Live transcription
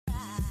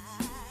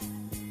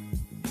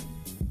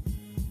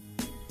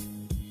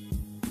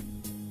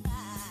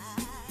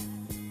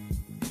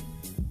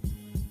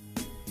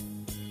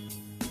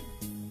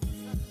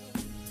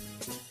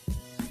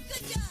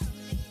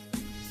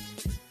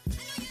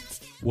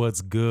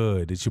What's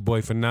good? It's your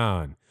boy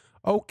Fanon.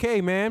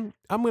 Okay, man.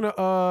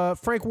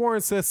 Frank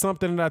Warren says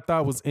something that I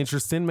thought was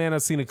interesting, man.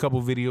 I've seen a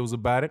couple videos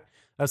about it.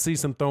 I've seen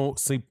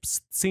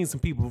seen some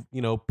people,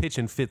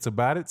 pitching fits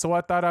about it. So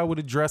I thought I would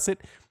address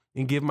it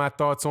and give my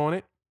thoughts on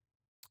it.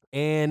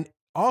 And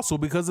also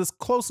because it's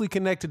closely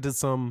connected to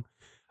some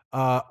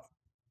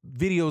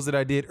videos that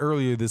I did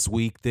earlier this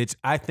week that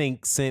I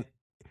think sent,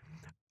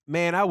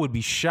 man, I would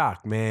be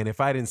shocked, man, if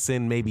I didn't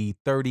send maybe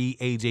 30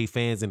 AJ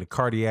fans into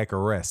cardiac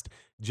arrest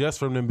just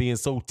from them being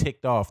so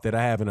ticked off that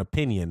I have an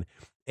opinion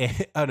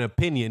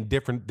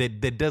different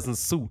that doesn't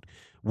suit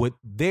with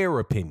their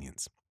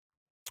opinions.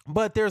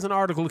 But there's an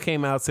article that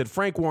came out, said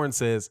Frank Warren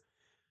says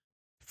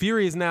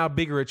Fury is now a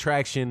bigger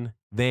attraction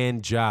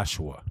than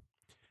Joshua.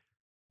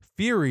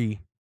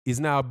 Fury is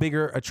now a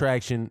bigger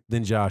attraction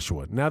than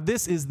Joshua. Now,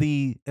 this is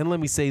and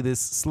let me say this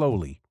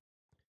slowly,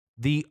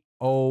 the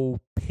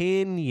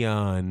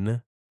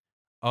opinion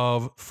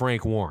of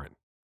Frank Warren.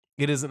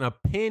 It is an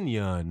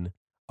opinion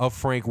of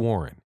Frank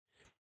Warren.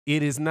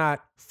 It is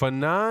not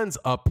Fanon's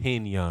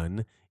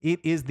opinion. It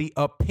is the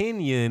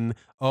opinion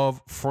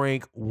of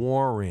Frank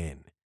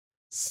Warren.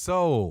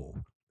 So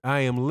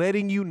I am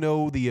letting you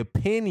know the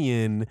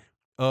opinion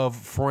of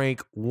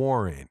Frank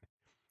Warren.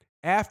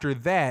 After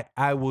that,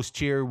 I will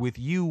share with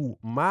you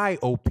my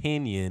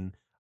opinion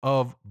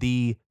of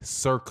the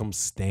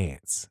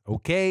circumstance.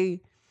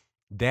 Okay?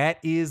 That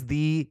is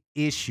the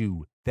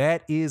issue.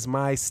 That is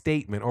my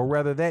statement, or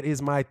rather, that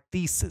is my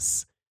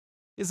thesis.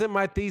 Is it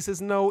my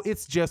thesis? No,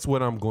 it's just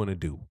what I'm going to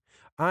do.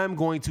 I'm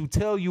going to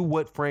tell you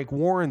what Frank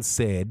Warren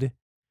said,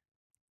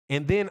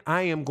 and then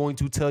I am going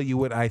to tell you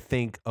what I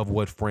think of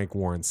what Frank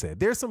Warren said.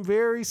 There's some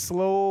very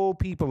slow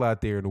people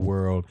out there in the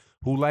world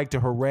who like to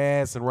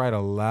harass and write a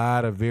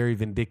lot of very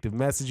vindictive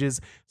messages,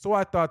 so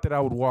I thought that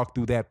I would walk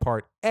through that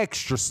part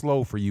extra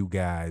slow for you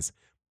guys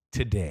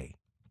today.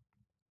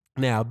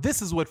 Now,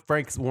 this is what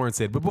Frank Warren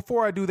said, but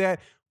before I do that,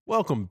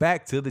 welcome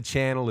back to the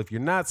channel. If you're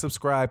not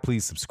subscribed,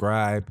 please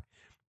subscribe.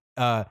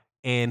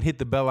 And hit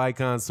the bell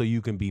icon so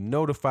you can be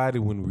notified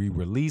when we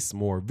release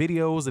more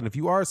videos. And if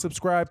you are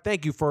subscribed,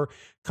 thank you for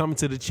coming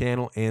to the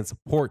channel and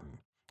supporting.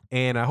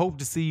 And I hope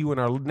to see you in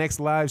our next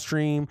live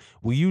stream.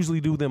 We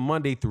usually do them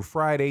Monday through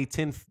Friday,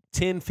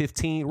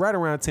 10:15, right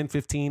around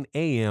 10:15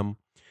 a.m.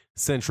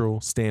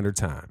 Central Standard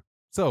Time.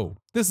 So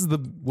this is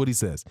what he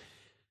says.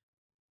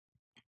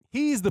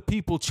 He's the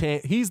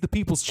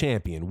people's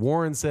champion.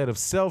 Warren said of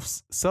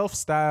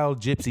self-styled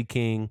Gypsy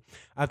King.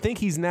 I think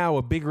he's now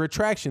a bigger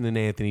attraction than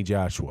Anthony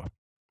Joshua.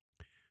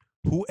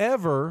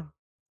 Whoever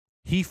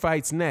he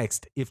fights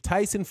next, if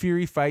Tyson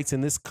Fury fights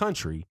in this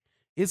country,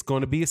 it's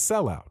going to be a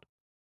sellout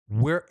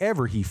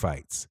wherever he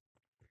fights.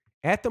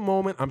 At the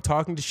moment, I'm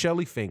talking to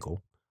Shelly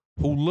Finkel,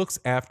 who looks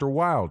after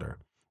Wilder,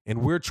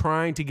 and we're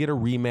trying to get a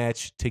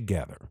rematch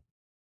together.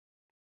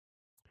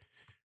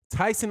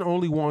 Tyson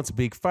only wants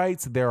big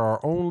fights. There are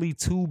only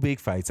two big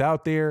fights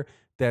out there.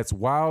 That's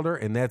Wilder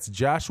and that's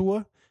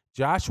Joshua.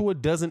 Joshua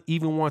doesn't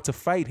even want to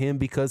fight him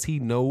because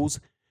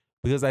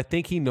I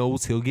think he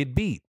knows he'll get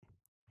beat.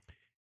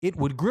 It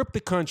would grip the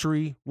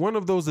country, one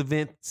of those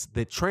events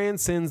that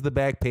transcends the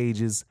back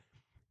pages.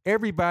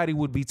 Everybody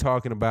would be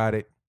talking about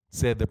it,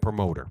 said the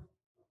promoter.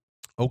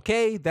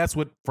 Okay, that's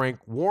what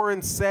Frank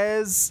Warren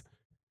says.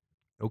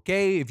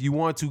 Okay, if you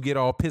want to get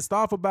all pissed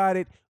off about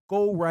it,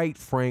 go write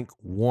Frank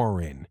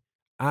Warren.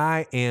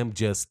 I am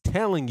just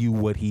telling you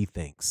what he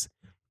thinks.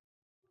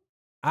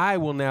 I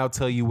will now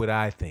tell you what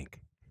I think.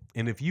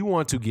 And if you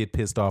want to get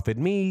pissed off at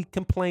me,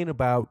 complain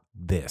about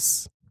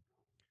this.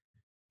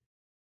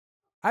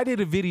 I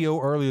did a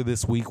video earlier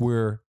this week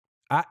where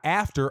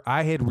after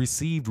I had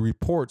received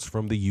reports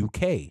from the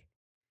UK,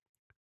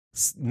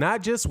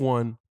 not just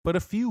one, but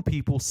a few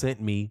people sent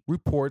me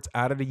reports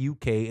out of the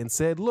UK and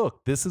said,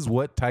 look, this is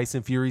what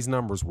Tyson Fury's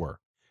numbers were.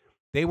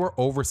 They were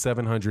over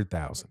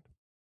 700,000.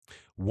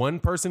 One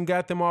person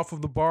got them off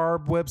of the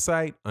Barb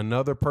website.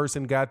 Another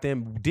person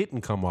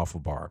didn't come off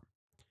of Barb.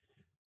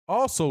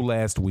 Also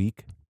last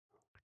week,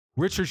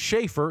 Richard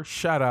Schaefer,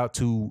 shout out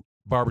to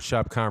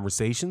Barbershop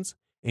Conversations,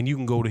 and you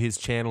can go to his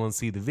channel and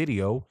see the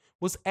video,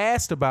 was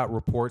asked about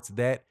reports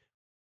that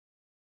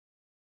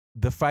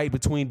the fight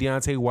between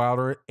Deontay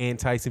Wilder and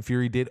Tyson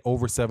Fury did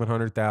over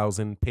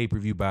 700,000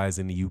 pay-per-view buys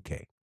in the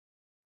UK.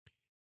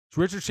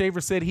 Richard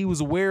Schaefer said he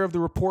was aware of the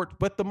report,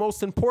 but the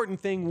most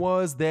important thing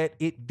was that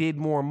it did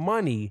more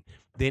money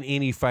than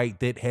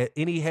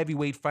any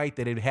heavyweight fight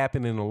that had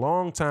happened in a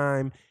long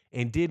time,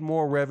 and did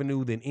more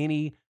revenue than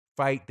any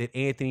fight that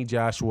Anthony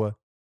Joshua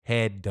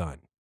had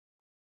done.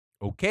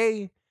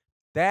 Okay,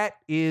 that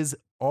is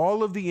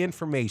all of the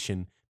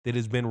information that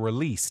has been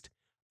released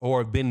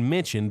or been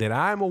mentioned that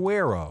I'm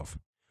aware of,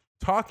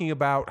 talking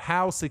about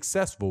how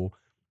successful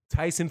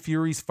Tyson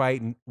Fury's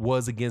fight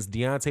was against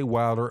Deontay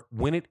Wilder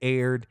when it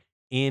aired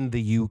in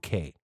the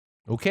UK.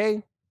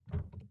 Okay?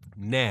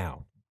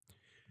 Now,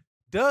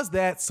 does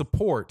that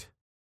support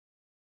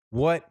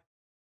what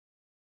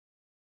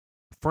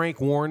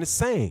Frank Warren is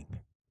saying?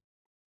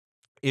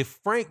 If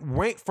Frank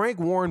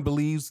Warren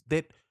believes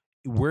that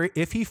where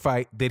if he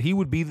fight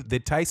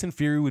that Tyson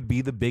Fury would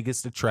be the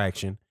biggest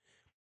attraction,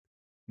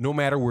 no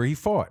matter where he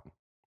fought.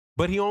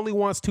 But he only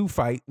wants to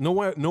fight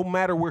no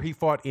matter where he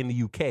fought in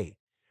the UK.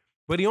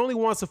 But he only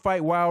wants to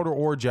fight Wilder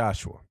or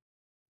Joshua.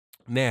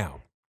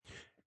 Now,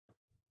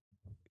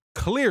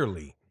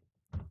 clearly,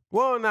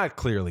 well, not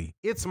clearly,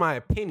 it's my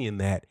opinion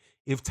that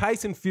if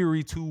Tyson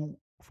Fury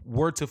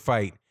were to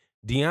fight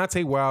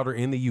Deontay Wilder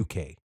in the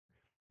UK,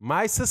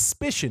 my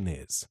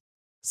suspicion,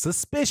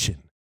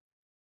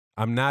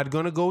 I'm not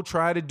going to go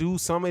try to do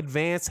some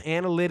advanced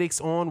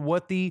analytics on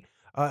what the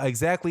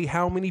exactly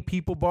how many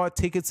people bought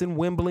tickets in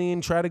Wembley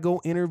and try to go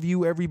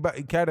interview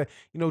everybody, try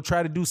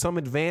to do some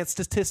advanced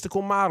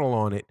statistical model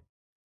on it.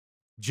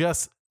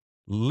 Just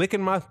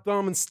licking my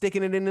thumb and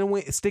sticking it in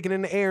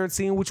the air and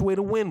seeing which way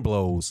the wind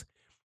blows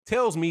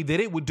tells me that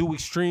it would do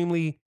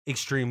extremely,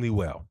 extremely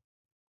well.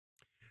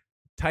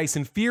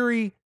 Tyson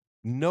Fury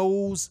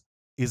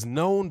is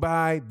known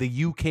by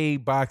the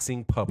UK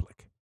boxing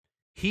public.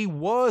 He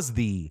was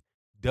the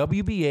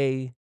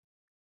WBA,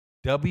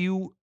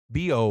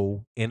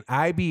 WBO, and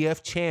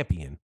IBF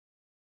champion.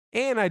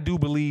 And I do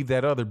believe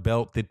that other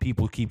belt that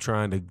people keep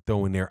trying to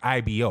throw in there,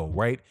 IBO,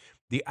 right?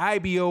 The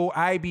IBO,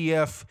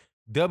 IBF,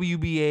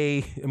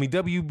 WBA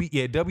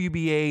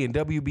and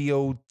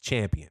WBO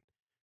champion,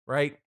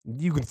 right?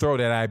 You can throw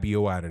that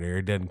IBO out of there.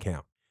 It doesn't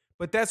count.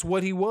 But that's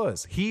what he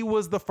was. He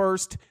was the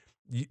first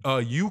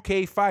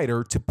UK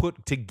fighter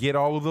to get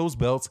all of those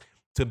belts,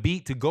 to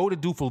go to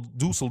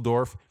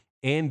Dusseldorf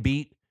and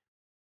beat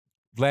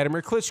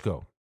Vladimir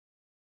Klitschko.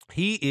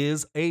 He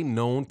is a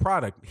known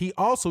product. He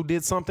also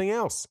did something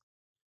else.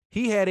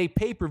 He had a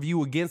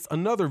pay-per-view against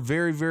another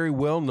very, very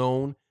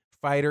well-known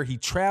fighter. He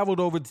traveled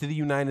over to the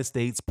United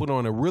States, put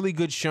on a really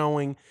good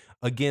showing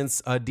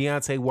against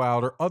Deontay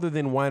Wilder. Other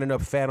than winding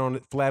up flat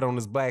on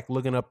his back,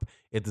 looking up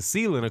at the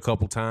ceiling a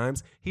couple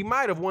times, he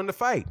might have won the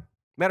fight.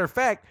 Matter of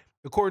fact,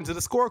 according to the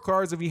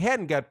scorecards, if he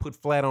hadn't got put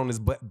flat on his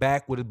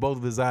back with both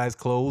of his eyes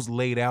closed,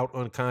 laid out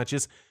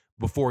unconscious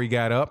before he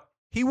got up,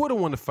 he would have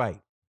won the fight.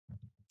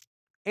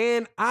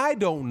 And I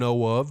don't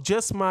know of,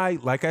 just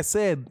like I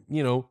said,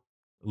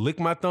 lick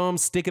my thumb,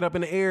 stick it up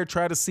in the air,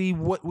 try to see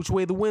which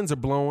way the wind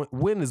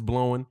is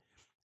blowing.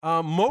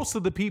 Most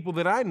of the people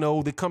that I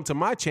know that come to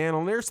my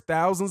channel, and there's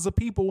thousands of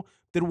people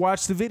that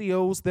watch the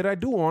videos that I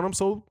do on them.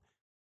 So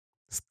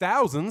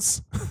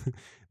thousands,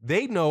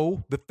 they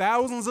know, the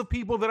thousands of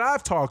people that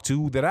I've talked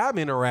to, that I've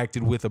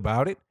interacted with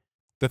about it,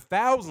 the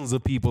thousands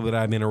of people that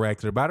I've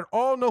interacted about it,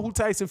 all know who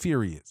Tyson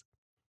Fury is.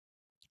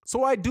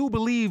 So I do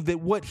believe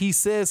that what he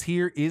says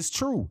here is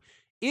true.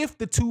 If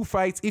the two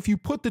fights, if you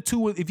put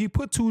two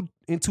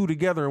and two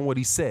together in what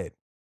he said,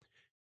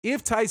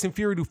 if Tyson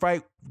Fury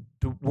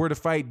were to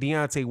fight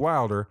Deontay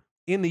Wilder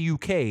in the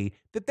UK,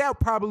 that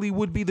probably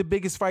would be the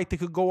biggest fight that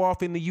could go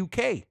off in the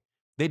UK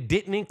that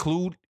didn't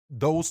include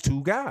those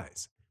two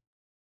guys.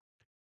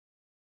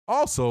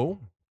 Also,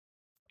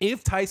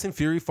 if Tyson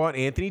Fury fought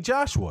Anthony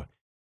Joshua,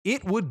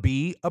 it would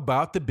be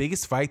about the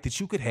biggest fight that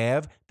you could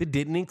have that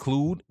didn't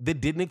include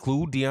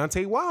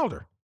Deontay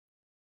Wilder.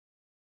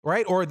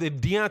 Right? Or that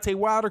Deontay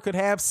Wilder could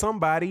have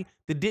somebody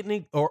that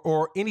didn't,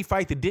 or any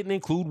fight that didn't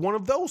include one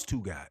of those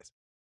two guys.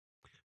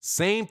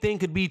 Same thing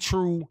could be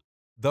true,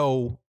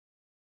 though,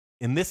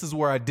 and this is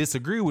where I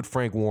disagree with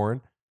Frank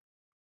Warren.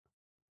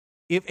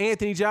 If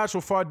Anthony Joshua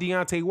fought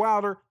Deontay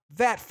Wilder,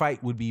 that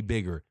fight would be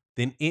bigger.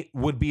 Then it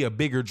would be a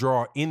bigger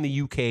draw in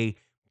the UK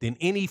than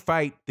any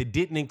fight that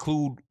didn't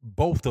include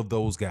both of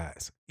those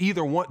guys.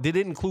 Either one, that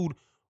didn't include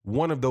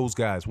one of those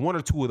guys, one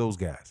or two of those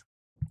guys.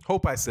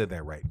 Hope I said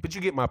that right, but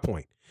you get my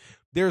point.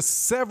 There's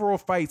several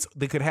fights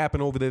that could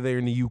happen over there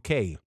in the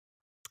UK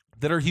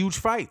that are huge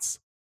fights.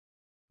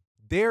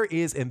 There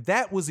is, and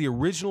that was the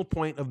original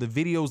point of the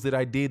videos that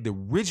I did, the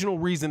original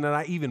reason that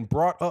I even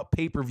brought up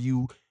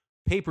pay-per-view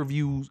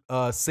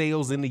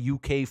sales in the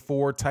UK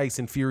for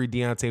Tyson Fury,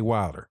 Deontay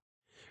Wilder.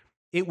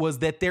 It was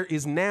that there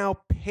is now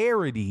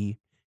parity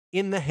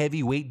in the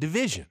heavyweight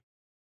division.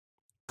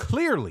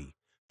 Clearly,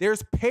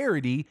 there's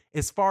parity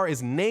as far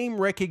as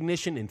name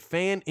recognition and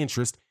fan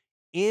interest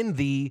in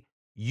the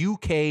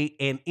UK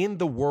and in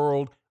the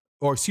world,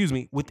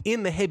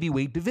 within the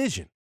heavyweight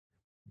division.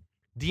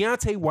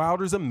 Deontay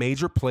Wilder is a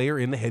major player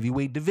in the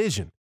heavyweight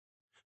division.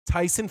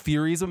 Tyson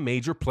Fury is a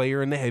major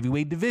player in the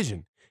heavyweight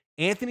division.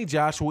 Anthony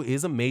Joshua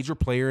is a major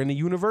player in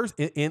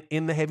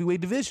the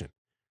heavyweight division.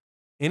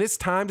 And it's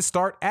time to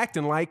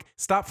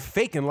stop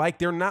faking like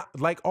they're not,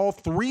 like all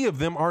three of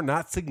them are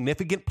not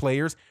significant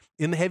players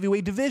in the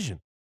heavyweight division.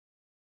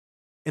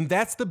 And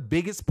that's the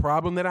biggest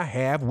problem that I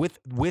have with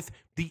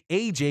the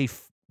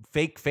AJ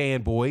fake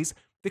fanboys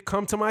that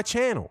come to my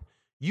channel.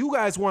 You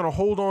guys want to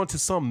hold on to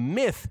some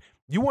myth.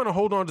 You want to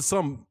hold on to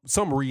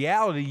some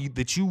reality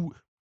that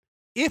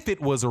if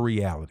it was a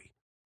reality,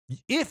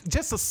 if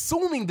just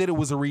assuming that it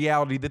was a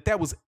reality, that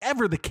was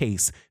ever the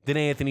case, that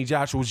Anthony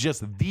Joshua was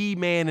just the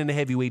man in the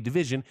heavyweight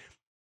division,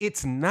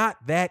 it's not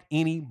that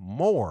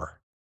anymore,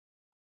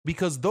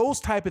 because those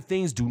type of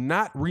things do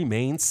not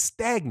remain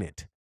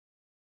stagnant.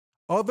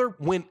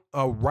 When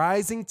a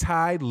rising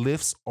tide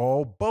lifts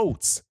all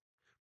boats,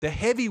 the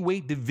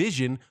heavyweight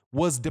division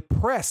was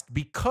depressed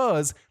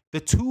because the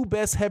two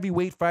best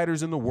heavyweight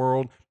fighters in the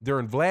world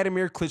during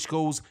Vladimir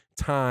Klitschko's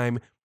time,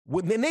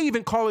 and they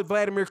even call it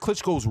Vladimir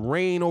Klitschko's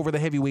reign over the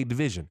heavyweight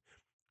division.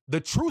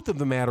 The truth of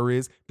the matter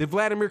is that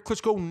Vladimir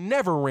Klitschko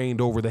never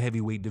reigned over the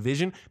heavyweight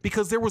division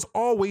because there was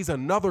always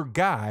another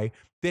guy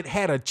that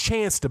had a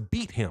chance to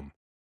beat him.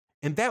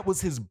 And that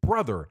was his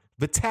brother,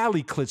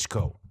 Vitaly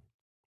Klitschko.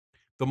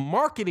 The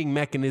marketing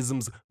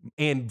mechanisms,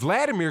 and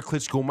Vladimir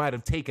Klitschko might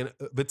have taken,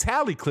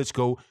 Vitaly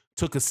Klitschko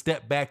took a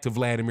step back to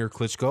Vladimir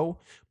Klitschko,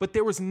 but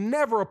there was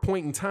never a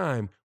point in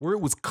time where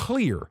it was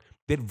clear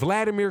that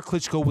Vladimir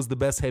Klitschko was the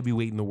best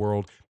heavyweight in the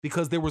world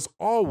because there was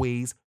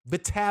always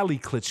Vitaly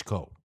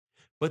Klitschko,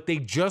 but they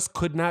just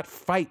could not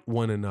fight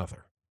one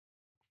another.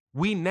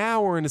 We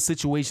now are in a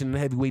situation in the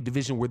heavyweight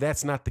division where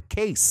that's not the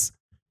case.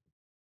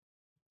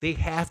 They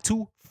have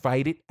to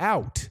fight it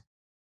out.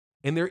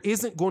 And there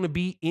isn't going to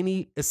be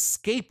any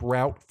escape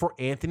route for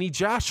Anthony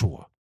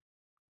Joshua.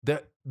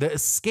 The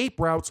escape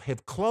routes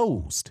have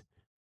closed.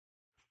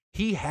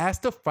 He has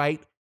to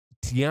fight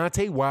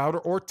Deontay Wilder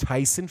or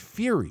Tyson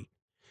Fury.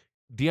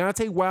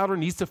 Deontay Wilder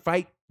needs to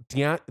fight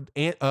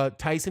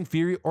Tyson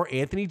Fury or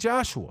Anthony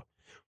Joshua.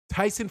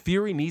 Tyson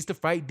Fury needs to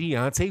fight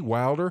Deontay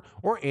Wilder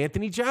or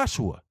Anthony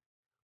Joshua.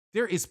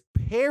 There is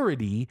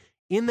parity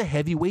in the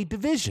heavyweight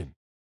division.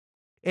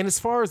 And as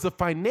far as the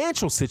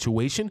financial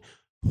situation,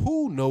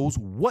 who knows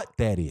what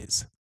that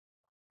is?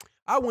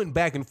 I went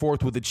back and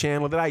forth with a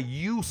channel that I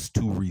used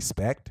to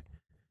respect,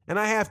 and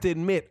I have to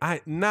admit,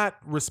 I'm not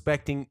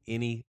respecting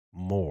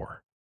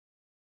anymore.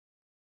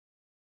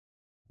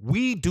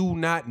 We do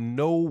not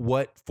know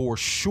what for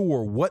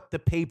sure what the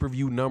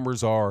pay-per-view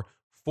numbers are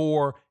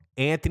for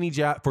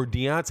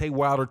Deontay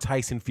Wilder,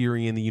 Tyson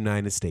Fury in the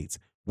United States.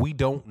 We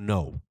don't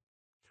know.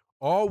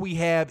 All we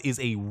have is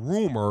a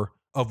rumor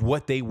of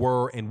what they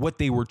were and what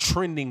they were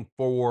trending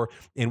for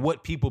and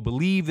what people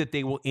believe that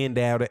they will end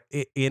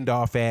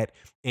off at.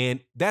 And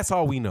that's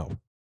all we know.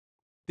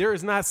 There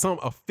is not some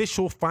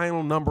official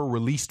final number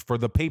released for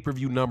the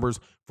pay-per-view numbers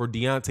for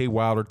Deontay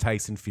Wilder,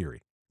 Tyson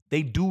Fury.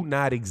 They do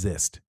not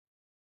exist.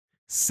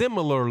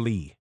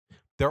 Similarly,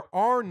 there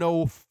are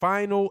no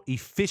final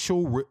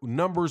official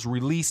numbers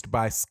released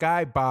by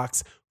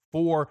Skybox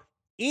for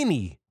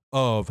any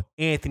of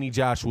Anthony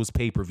Joshua's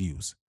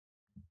pay-per-views.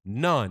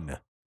 None.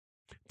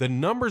 The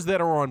numbers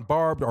that are on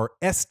Barbed are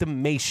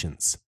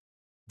estimations.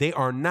 They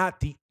are not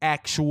the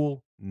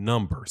actual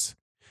numbers.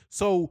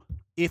 So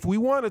if we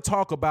want to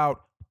talk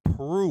about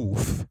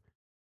proof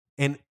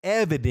and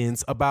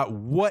evidence about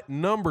what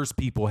numbers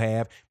people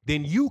have,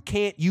 then you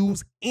can't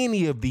use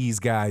any of these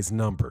guys'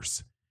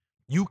 numbers.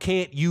 You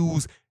can't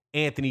use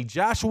Anthony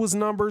Joshua's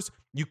numbers.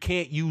 You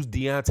can't use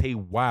Deontay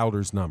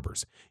Wilder's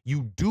numbers.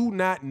 You do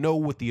not know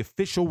what the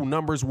official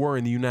numbers were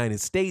in the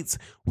United States.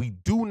 We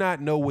do not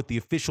know what the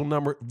official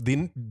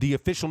the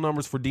official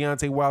numbers for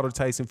Deontay Wilder,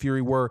 Tyson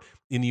Fury were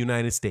in the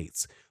United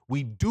States.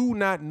 We do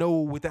not know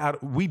what the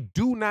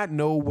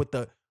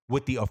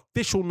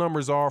official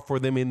numbers are for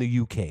them in the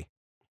UK.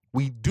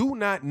 We do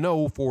not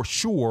know for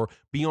sure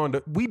we don't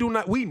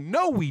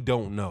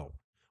know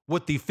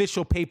what the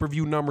official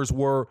pay-per-view numbers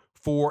were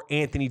for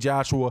Anthony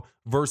Joshua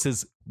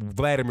versus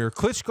Vladimir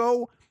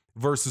Klitschko,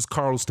 versus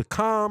Carlos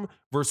Takam,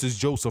 versus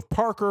Joseph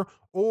Parker,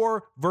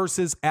 or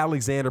versus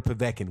Alexander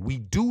Povetkin. We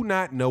do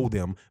not know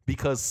them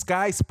because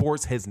Sky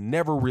Sports has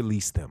never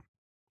released them.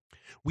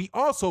 We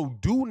also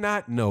do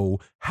not know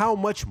how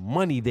much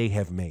money they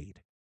have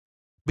made.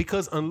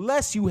 Because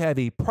unless you have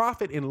a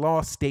profit and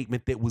loss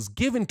statement that was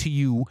given to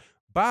you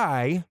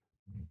by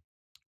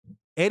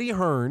Eddie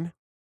Hearn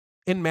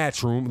and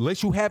Matchroom,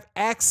 unless you have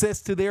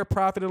access to their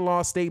profit and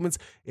loss statements,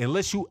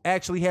 unless you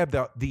actually have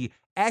the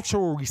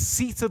actual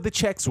receipts of the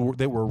checks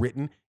that were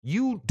written,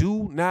 you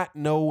do not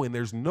know, and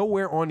there's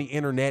nowhere on the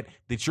internet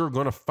that you're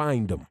going to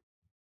find them.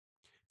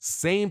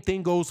 Same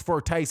thing goes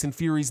for Tyson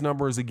Fury's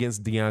numbers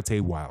against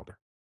Deontay Wilder.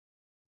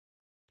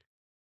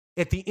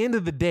 At the end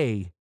of the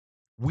day,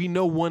 we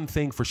know one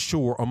thing for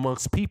sure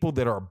amongst people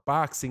that are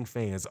boxing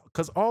fans,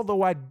 because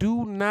although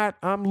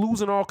I'm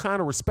losing all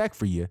kind of respect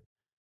for you,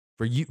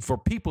 for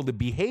people to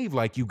behave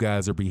like you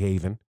guys are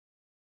behaving,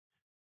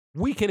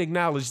 we can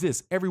acknowledge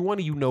this. Every one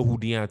of you know who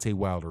Deontay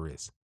Wilder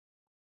is.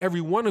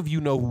 Every one of you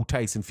know who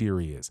Tyson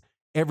Fury is.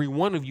 Every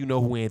one of you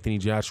know who Anthony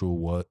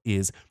Joshua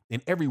is.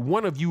 And every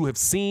one of you have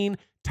seen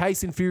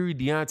Tyson Fury,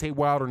 Deontay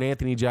Wilder, and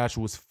Anthony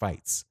Joshua's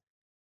fights.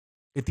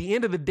 At the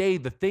end of the day,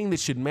 the thing that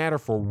should matter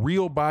for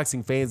real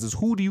boxing fans is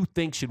who do you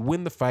think should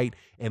win the fight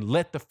and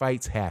let the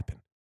fights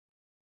happen.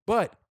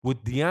 But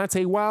with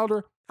Deontay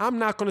Wilder, I'm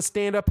not going to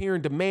stand up here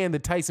and demand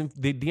that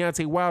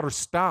Deontay Wilder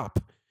stop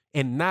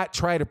and not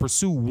try to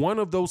pursue one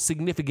of those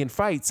significant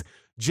fights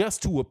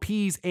just to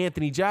appease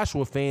Anthony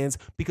Joshua fans,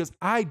 because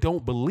I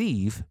don't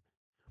believe,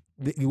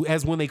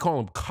 as when they call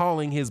him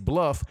calling his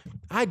bluff,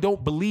 I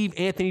don't believe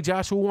Anthony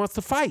Joshua wants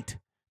to fight.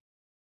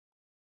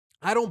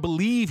 I don't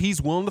believe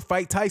he's willing to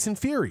fight Tyson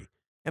Fury.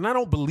 And I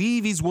don't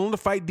believe he's willing to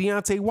fight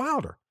Deontay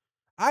Wilder.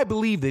 I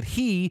believe that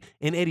he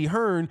and Eddie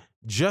Hearn,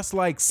 just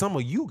like some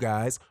of you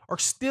guys, are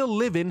still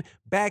living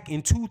back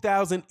in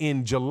 2000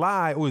 in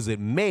July, or is it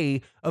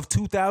May of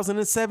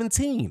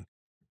 2017?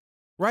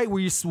 Right?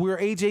 Where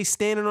AJ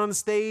standing on the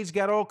stage,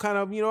 got all kind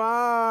of,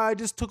 I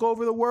just took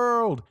over the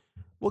world.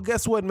 Well,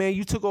 guess what, man?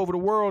 You took over the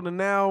world and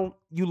now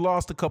you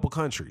lost a couple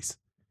countries.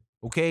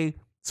 Okay?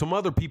 Some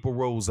other people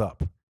rose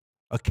up.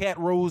 A cat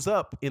rose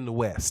up in the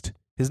West.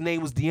 His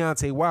name was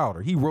Deontay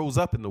Wilder. He rose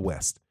up in the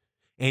West.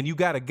 And you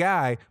got a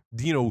guy,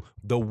 the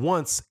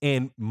once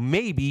and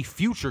maybe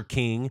future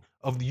king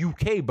of the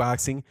UK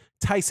boxing,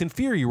 Tyson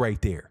Fury,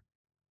 right there.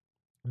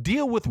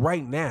 Deal with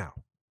right now.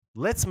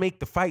 Let's make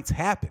the fights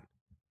happen.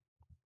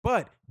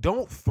 But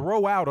don't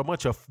throw out a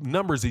bunch of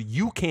numbers that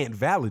you can't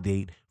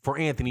validate for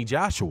Anthony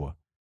Joshua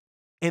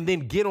and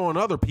then get on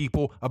other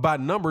people about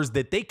numbers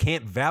that they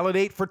can't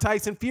validate for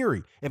Tyson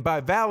Fury. And by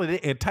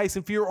validate, and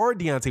Tyson Fury or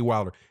Deontay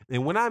Wilder.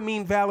 And when I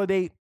mean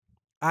validate,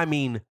 I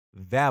mean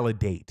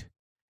validate.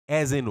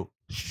 As in,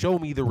 show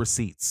me the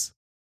receipts.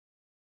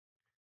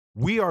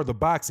 We are the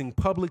boxing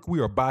public.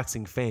 We are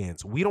boxing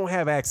fans. We don't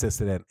have access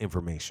to that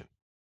information.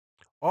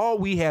 All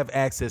we have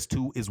access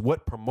to is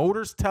what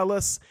promoters tell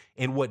us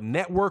and what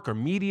network or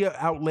media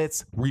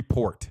outlets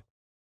report.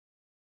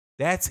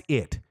 That's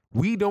it.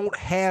 We don't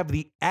have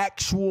the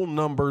actual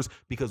numbers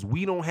because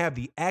we don't have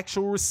the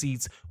actual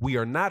receipts. We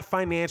are not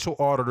financial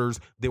auditors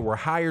that were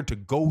hired to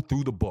go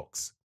through the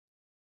books.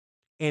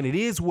 And it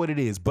is what it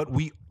is. But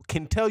we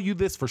can tell you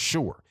this for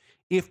sure.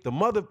 If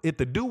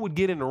the dude would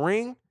get in the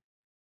ring,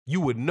 you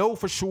would know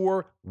for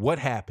sure what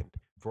happened.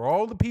 For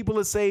all the people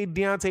that say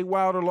Deontay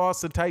Wilder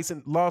lost to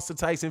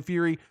Tyson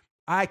Fury,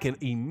 I can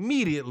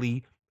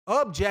immediately,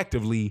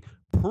 objectively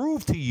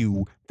prove to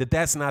you that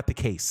that's not the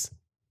case.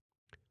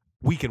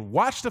 We can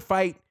watch the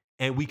fight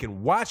and we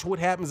can watch what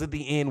happens at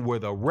the end where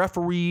the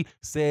referee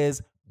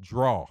says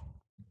draw.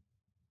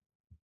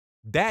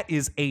 That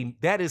is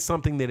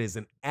something that is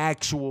an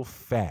actual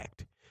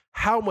fact.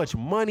 How much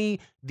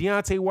money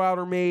Deontay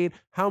Wilder made,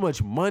 how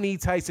much money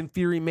Tyson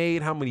Fury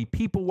made, how many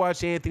people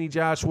watched Anthony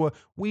Joshua,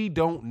 we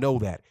don't know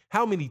that.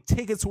 How many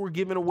tickets were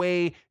given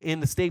away in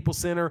the Staples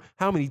Center,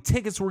 how many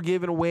tickets were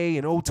given away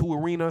in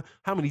O2 Arena,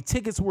 how many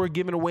tickets were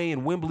given away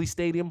in Wembley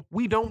Stadium,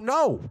 we don't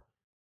know.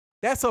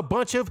 That's a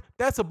bunch of,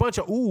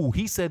 ooh,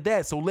 he said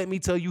that, so let me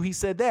tell you he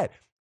said that.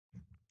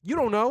 You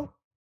don't know,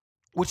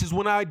 which is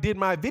when I did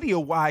my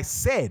video why I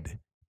said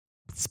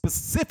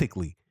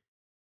specifically,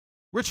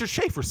 Richard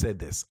Schaefer said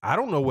this. I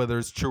don't know whether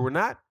it's true or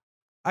not.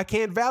 I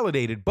can't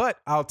validate it, but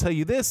I'll tell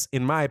you this,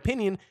 in my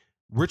opinion,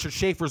 Richard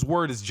Schaefer's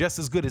word is just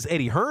as good as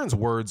Eddie Hearn's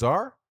words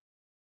are.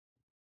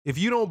 If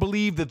you don't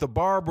believe that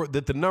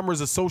the numbers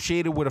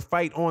associated with a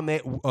fight on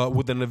that,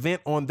 with an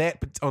event on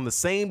the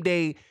same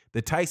day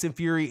that Tyson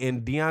Fury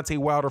and Deontay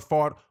Wilder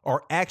fought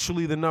are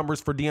actually the numbers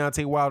for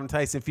Deontay Wilder and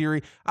Tyson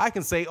Fury, I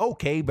can say,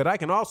 okay, but I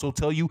can also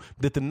tell you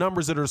that the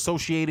numbers that are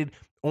associated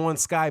on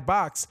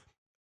Skybox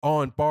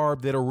on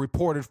Barb that are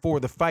reported for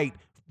the fight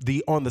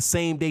on the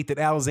same date that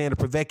Alexander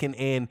Povetkin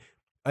and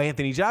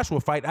Anthony Joshua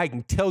fight, I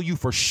can tell you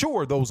for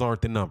sure those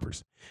aren't the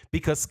numbers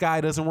because Sky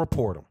doesn't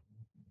report them.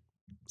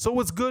 So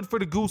what's good for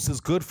the goose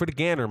is good for the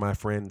gander, my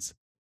friends.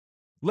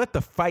 Let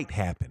the fight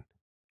happen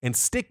and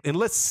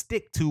let's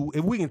stick to,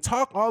 if we can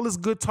talk, all this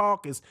good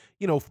talk is,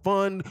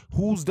 fun,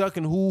 who's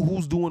ducking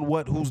who's doing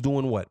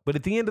what. But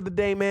at the end of the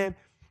day, man,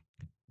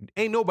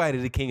 ain't nobody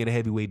the king of the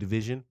heavyweight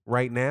division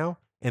right now.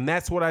 And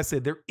that's what I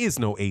said. There is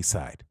no A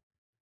side.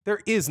 There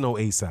is no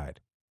A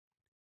side.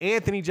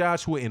 Anthony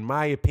Joshua, in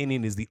my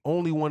opinion, is the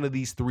only one of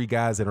these three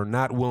guys that are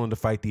not willing to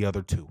fight the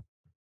other two.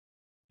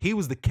 He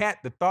was the cat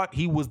that thought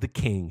he was the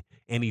king,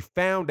 and he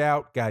found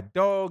out, got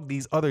dogged,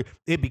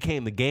 it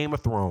became the Game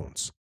of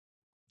Thrones.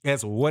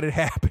 That's what had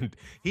happened.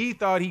 He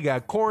thought he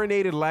got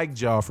coronated like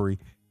Joffrey.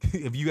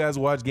 If you guys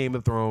watch Game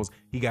of Thrones,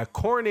 he got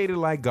coronated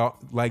like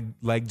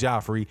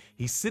Joffrey.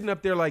 He's sitting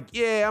up there like,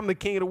 yeah, I'm the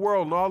king of the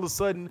world. And all of a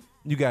sudden,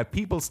 you got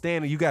people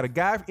standing. You got a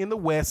guy in the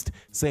West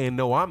saying,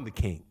 no, I'm the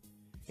king.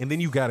 And then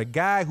you got a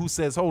guy who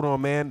says, hold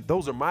on, man,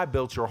 those are my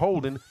belts you're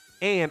holding.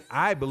 And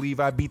I believe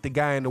I beat the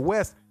guy in the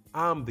West.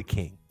 I'm the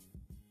king.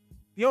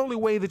 The only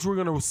way that we're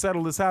going to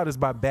settle this out is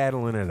by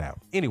battling it out.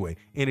 Anyway,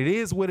 and it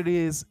is what it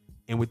is.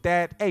 And with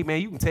that, hey,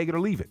 man, you can take it or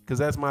leave it because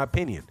that's my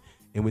opinion.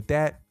 And with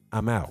that,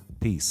 I'm out.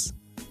 Peace.